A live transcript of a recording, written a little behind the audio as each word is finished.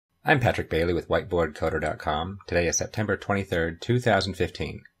I'm Patrick Bailey with whiteboardcoder.com. Today is September 23rd,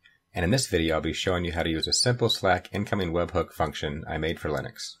 2015. And in this video, I'll be showing you how to use a simple Slack incoming webhook function I made for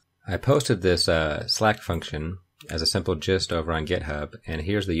Linux. I posted this Slack function as a simple gist over on GitHub, and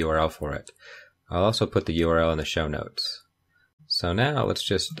here's the URL for it. I'll also put the URL in the show notes. So now let's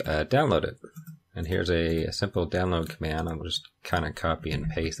just download it. And here's a simple download command. I'll just kind of copy and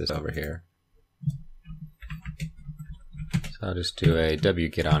paste this over here. So I'll just do a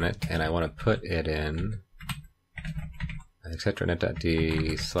wget on it, and I want to put it in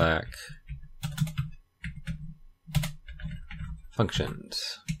etc.net.d slack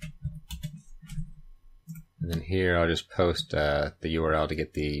functions. And then here I'll just post the URL to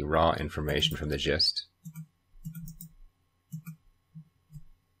get the raw information from the gist.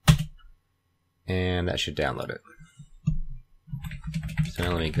 And that should download it. So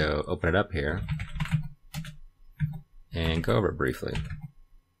now let me go open it up here and go over it briefly.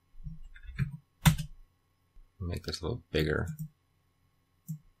 Make this a little bigger.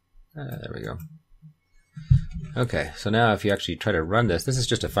 There we go. Okay, so now if you actually try to run this, this is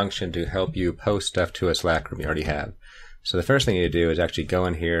just a function to help you post stuff to a Slack room you already have. So the first thing you need to do is actually go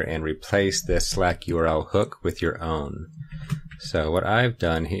in here and replace this Slack URL hook with your own. So what I've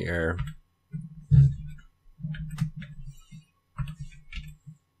done here,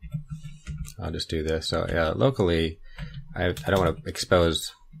 I'll just do this. So locally, I don't want to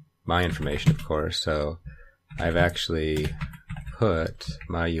expose my information, of course, so I've actually put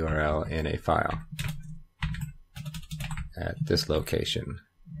my URL in a file at this location.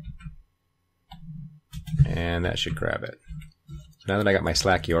 And that should grab it. So now that I got my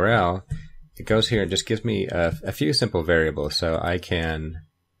Slack URL, it goes here and just gives me a few simple variables. So I can,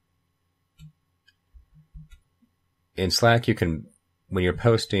 in Slack, you can, when you're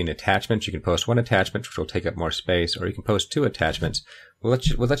posting attachments, you can post one attachment, which will take up more space, or you can post two attachments. We'll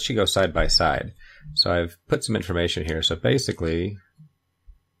let you go side by side. So I've put some information here. So basically,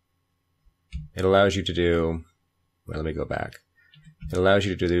 it allows you to do, well, let me go back. It allows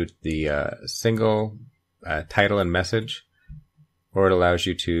you to do the single title and message, or it allows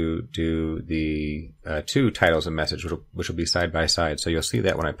you to do the two titles and message, which will be side by side. So you'll see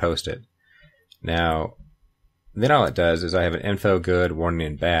that when I post it. Now, then all it does is I have an info, good, warning,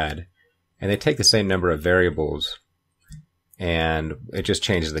 and bad, and they take the same number of variables, and it just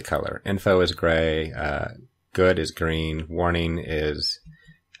changes the color. Info is gray, good is green, warning is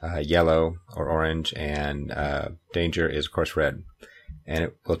yellow or orange, and danger is, of course, red. And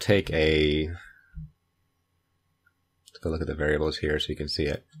it will take let's go look at the variables here so you can see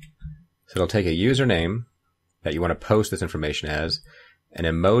it. So it'll take a username that you want to post this information as, an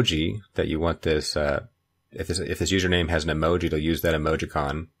emoji that you want this, if this username has an emoji, it'll use that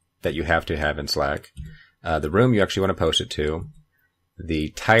emojicon that you have to have in Slack. The room you actually want to post it to, the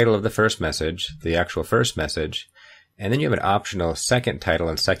title of the first message, the actual first message, and then you have an optional second title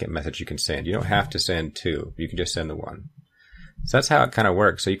and second message you can send. You don't have to send two. You can just send the one. So that's how it kind of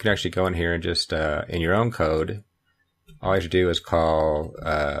works. So you can actually go in here and just, in your own code, all you have to do is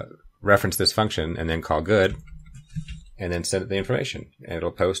reference this function and then call good, and then send it the information, and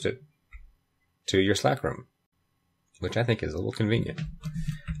it'll post it to your Slack room, which I think is a little convenient.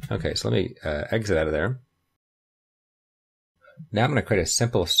 Okay, so let me exit out of there. Now I'm going to create a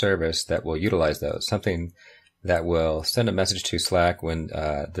simple service that will utilize those, something that will send a message to Slack when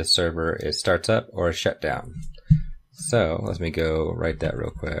the server starts up or is shut down. So let me go write that real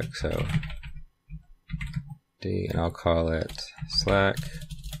quick. So and I'll call it Slack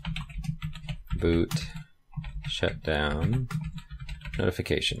boot shutdown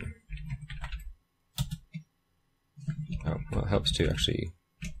notification. Oh, well, it helps to actually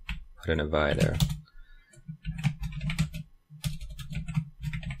put in a vi there.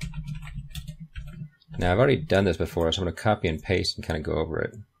 Now, I've already done this before, so I'm going to copy and paste and kind of go over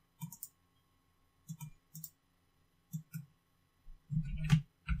it.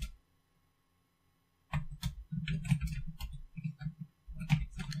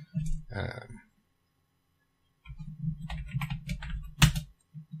 I'm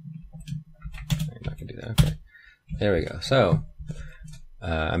not going to do that. Okay. There we go. So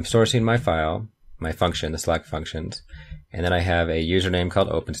I'm sourcing my file, my function, the Slack functions, and then I have a username called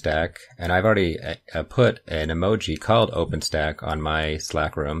OpenStack, and I've already put an emoji called OpenStack on my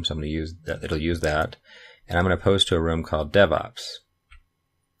Slack room, so I'm going to use that. It'll use that, and I'm going to post to a room called DevOps.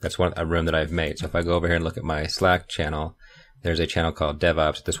 That's a room that I've made. So if I go over here and look at my Slack channel, there's a channel called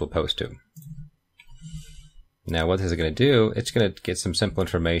DevOps that this will post to. Now what this is going to do, it's going to get some simple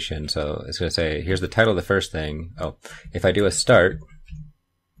information. So it's going to say, here's the title of the first thing. Oh, if I do a start,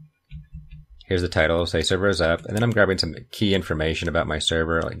 Here's the title, say server is up, and then I'm grabbing some key information about my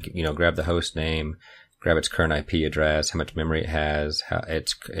server, like, grab the host name, grab its current IP address, how much memory it has, how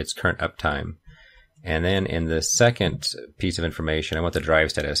its current uptime. And then in the second piece of information, I want the drive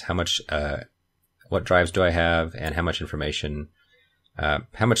status, how much, what drives do I have, and how much information,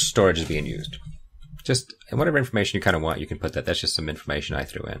 how much storage is being used. Just whatever information you kind of want, you can put that. That's just some information I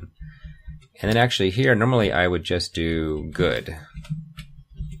threw in. And then actually here, normally I would just do good,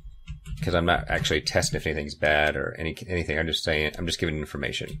 because I'm not actually testing if anything's bad or anything. I'm just saying, I'm just giving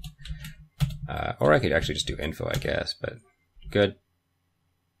information. Or I could actually just do info, I guess, but good.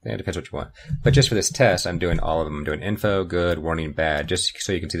 Yeah, it depends what you want. But just for this test, I'm doing all of them. I'm doing info, good, warning, bad, just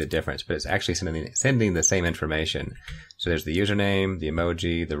so you can see the difference. But it's actually sending the same information. So there's the username, the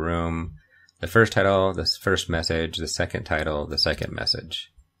emoji, the room, the first title, the first message, the second title, the second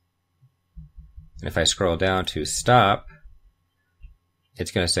message. And if I scroll down to stop,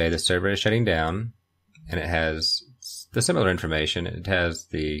 it's going to say the server is shutting down, and it has the similar information. It has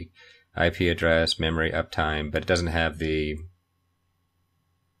the IP address, memory, uptime, but it doesn't have the,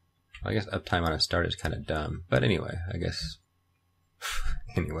 I guess uptime on a start is kind of dumb. But anyway, I guess,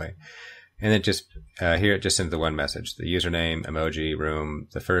 anyway. And it just, here it just sends the one message, the username, emoji, room,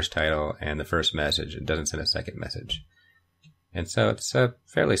 the first title, and the first message. It doesn't send a second message. And so it's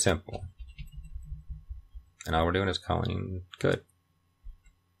fairly simple. And all we're doing is calling good.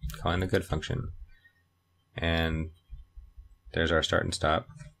 Calling the good function. And there's our start and stop.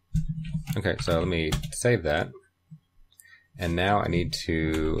 Okay, so let me save that. And now I need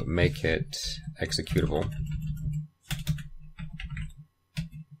to make it executable.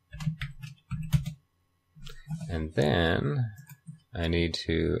 And then I need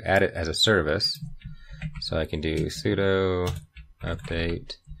to add it as a service. So I can do sudo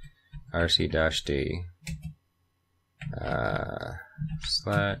update rc-d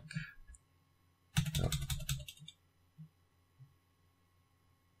Slack. Oh.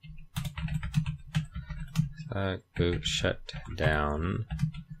 Slack boot shut down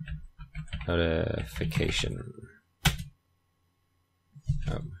notification.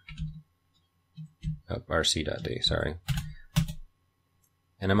 rc.d, sorry.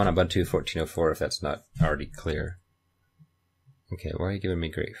 And I'm on Ubuntu 14.04 if that's not already clear. Okay, why are you giving me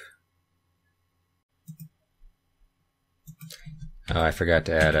grief? Oh, I forgot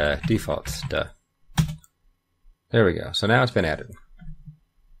to add defaults. Duh. There we go. So now it's been added.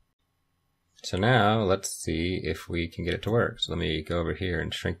 So now let's see if we can get it to work. So let me go over here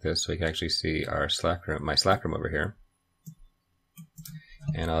and shrink this so we can actually see our Slack room, my Slack room over here.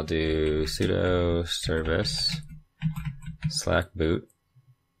 And I'll do sudo service slack boot.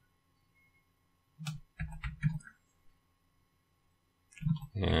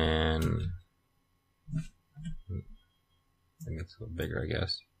 And make it a little bigger, I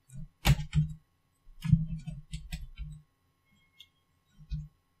guess.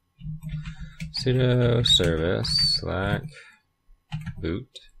 Sudo service slack boot,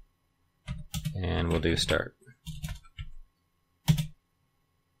 and we'll do start.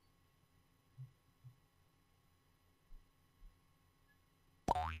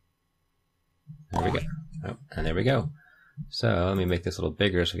 There we go. Oh, and there we go. So let me make this a little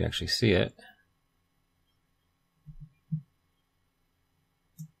bigger so we can actually see it.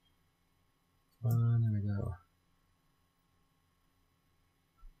 There we go.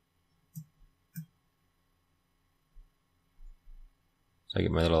 So I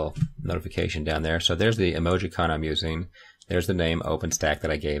get my little notification down there. So there's the emojicon I'm using. There's the name OpenStack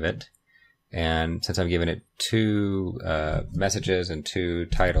that I gave it. And since I'm giving it two messages and two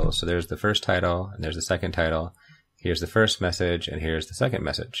titles, so there's the first title and there's the second title. Here's the first message and here's the second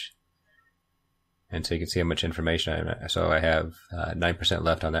message. And so you can see how much information I have. So I have 9%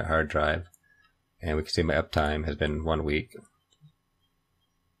 left on that hard drive. And we can see my uptime has been 1 week.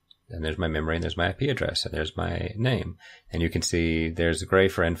 And there's my memory, and there's my IP address, and there's my name. And you can see there's gray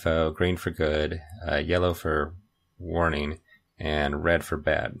for info, green for good, yellow for warning, and red for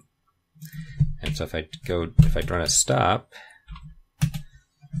bad. And so if I run a stop,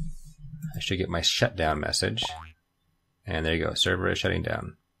 I should get my shutdown message. And there you go, server is shutting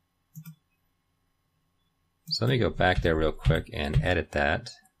down. So let me go back there real quick and edit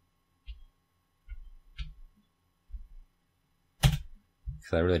that.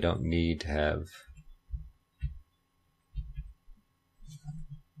 Because I really don't need to have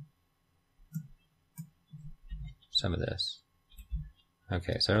some of this.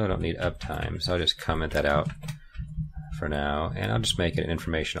 Okay, so I really don't need uptime, so I'll just comment that out for now, and I'll just make it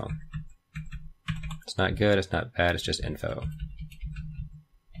informational. It's not good, it's not bad, it's just info.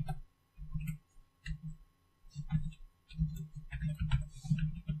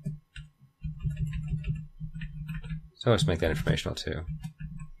 So let's make that informational too.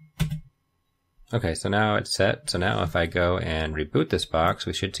 Okay, so now it's set. So now if I go and reboot this box,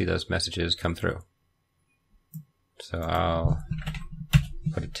 we should see those messages come through. So I'll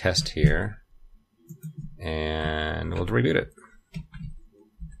put a test here and we'll reboot it.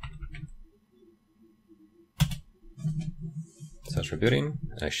 So it's rebooting,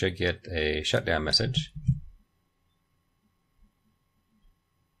 and I should get a shutdown message.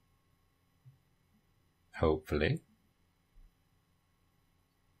 Hopefully.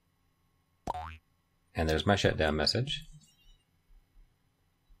 And there's my shutdown message.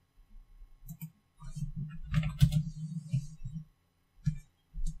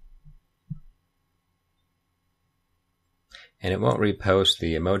 And it won't repost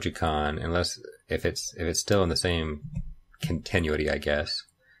the emojicon unless if it's still in the same continuity, I guess.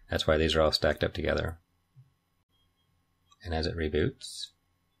 That's why these are all stacked up together. And as it reboots,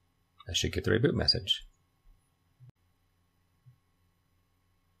 I should get the reboot message.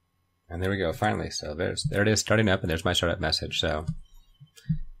 And there we go, finally. So there it is starting up, and there's my startup message. So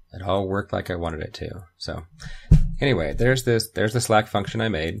it all worked like I wanted it to. So anyway, there's the Slack function I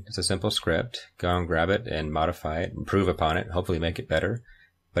made. It's a simple script. Go and grab it and modify it, improve upon it, hopefully make it better.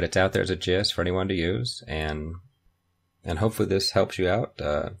 But it's out there as a gist for anyone to use, and hopefully this helps you out.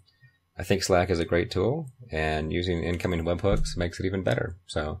 I think Slack is a great tool, and using incoming webhooks makes it even better.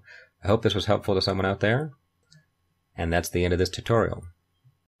 So I hope this was helpful to someone out there. And that's the end of this tutorial.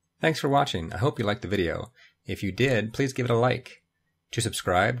 Thanks for watching. I hope you liked the video. If you did, please give it a like. To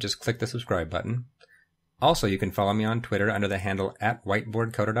subscribe, just click the subscribe button. Also, you can follow me on Twitter under the handle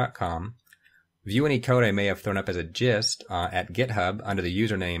 @whiteboardcoder.com. View any code I may have thrown up as a gist at GitHub under the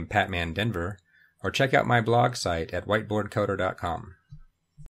username PatmanDenver, or check out my blog site at whiteboardcoder.com.